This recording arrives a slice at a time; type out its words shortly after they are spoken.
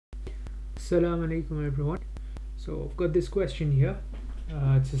Assalamu alaikum everyone. So I've got this question here.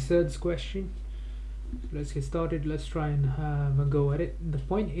 It's a Surds question. Let's get started. Let's try and have a go at it. The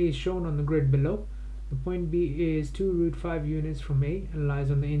point A is shown on the grid below. The point B is 2 root 5 units from A and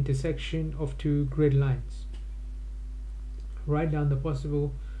lies on the intersection of two grid lines. Write down the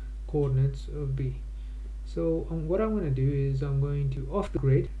possible coordinates of B. So what I'm going to do is I'm going to, off the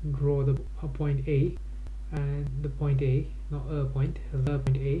grid, draw a point A and the point A, not a point, the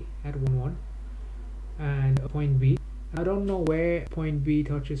point A at 1, 1 and a point B. I don't know where point B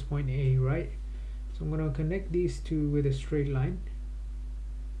touches point A, right? So I'm going to connect these two with a straight line.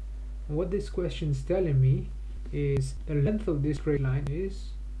 And what this question is telling me is the length of this straight line is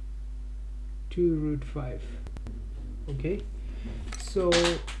 2 root 5. Okay, so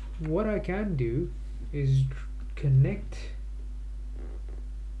what I can do is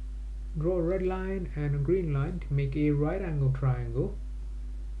draw a red line and a green line to make a right angle triangle.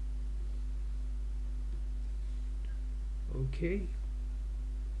 Okay,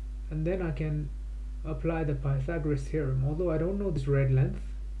 and then I can apply the Pythagoras theorem, although I don't know this red length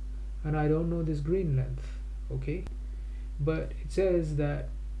and I don't know this green length. Okay, but it says that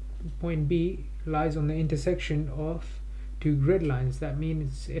point B lies on the intersection of two grid lines. That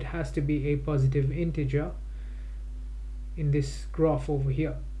means it has to be a positive integer in this graph over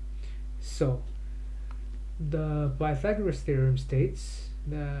here. So the Pythagoras theorem states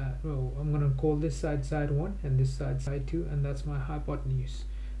that, well, I'm going to call this side side 1 and this side side 2, and that's my hypotenuse.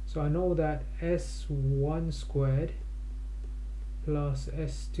 So I know that s1 squared plus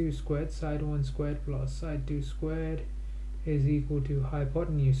s2 squared, side 1 squared plus side 2 squared, is equal to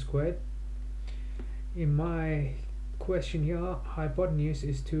hypotenuse squared. In my question here, hypotenuse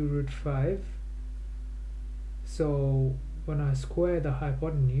is 2 root 5. So when I square the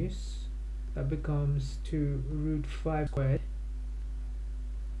hypotenuse, that becomes 2 root 5 squared.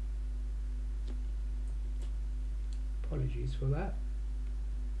 Apologies for that.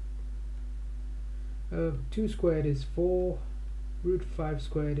 2 squared is 4, root 5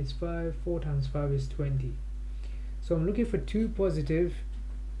 squared is 5, 4 times 5 is 20. So I'm looking for two positive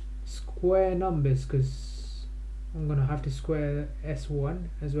square numbers because I'm going to have to square s1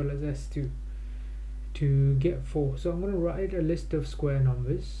 as well as s2 to get 4. So I'm going to write a list of square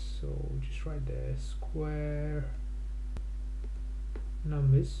numbers. So just write there square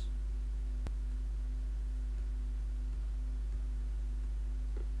numbers.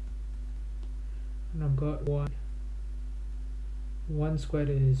 And I've got 1 squared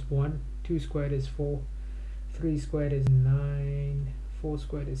is 1, 2 squared is 4, 3 squared is 9, 4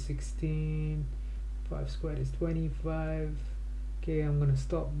 squared is 16, 5 squared is 25. Okay, I'm going to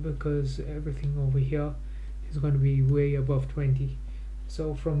stop because everything over here is going to be way above 20.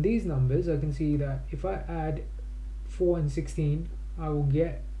 So from these numbers I can see that if I add 4 and 16 I will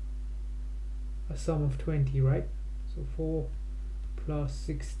get a sum of 20, right? So 4 plus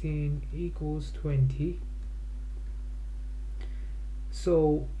 16 equals 20.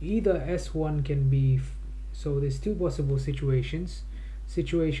 So either s1 can be, so there's two possible situations.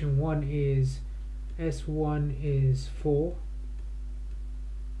 Situation 1 is s1 is 4,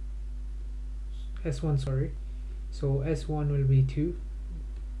 s1 sorry, so s1 will be 2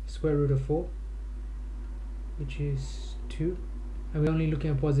 square root of 4, which is 2, and we're only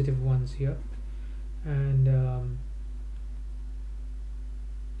looking at positive ones here, and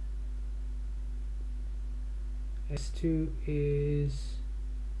s2 is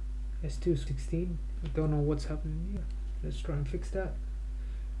 16. I don't know what's happening here. Let's try and fix that.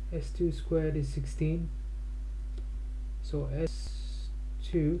 s2 squared is 16, so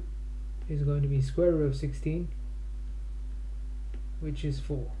s2 is going to be square root of 16, which is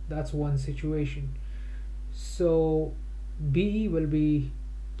 4. That's one situation. So B will be,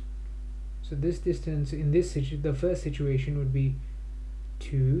 so this distance in this the first situation would be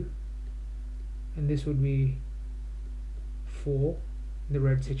 2, and this would be 4 in the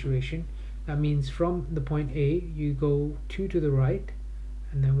red situation. That means from the point A you go 2 to the right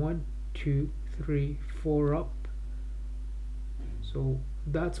and then 1, 2, 3, 4 up. So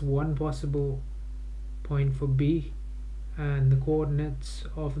that's one possible point for B, and the coordinates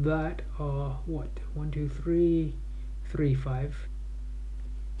of that are what? 1, 2, 3, 3, 5.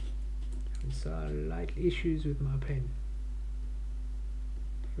 Slight issues with my pen.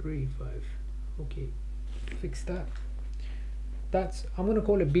 3, 5. Okay, fix that. That's, I'm going to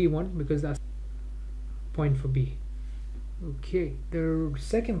call it B1 because that's point for B. Okay, the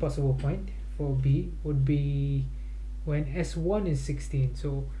second possible point for B would be when s1 is 16.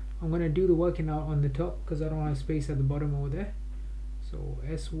 So I'm going to do the working out on the top because I don't have space at the bottom over there. So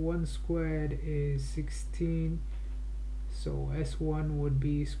s1 squared is 16 So S1 would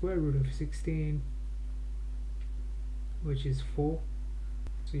be square root of 16, which is 4.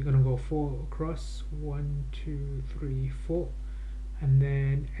 So you're going to go 4 across, 1, 2, 3, 4. And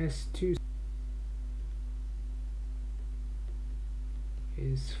then S2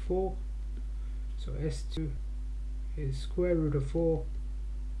 is 4. So S2 is square root of 4,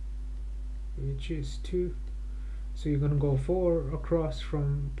 which is 2. So you're going to go 4 across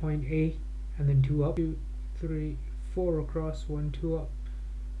from point A and then 2 up, 2, 3, 4 across, 1, 2 up.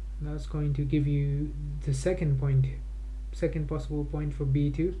 And that's going to give you the second possible point for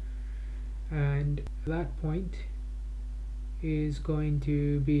B2, and that point is going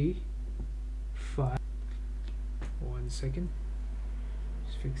to be 5. 1 second,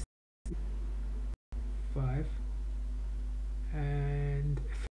 just fix 5 and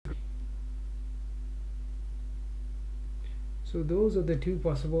 3. So those are the two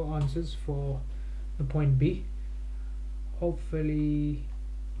possible answers for the point B. Hopefully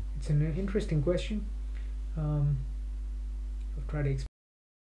it's an interesting question. I've tried to explain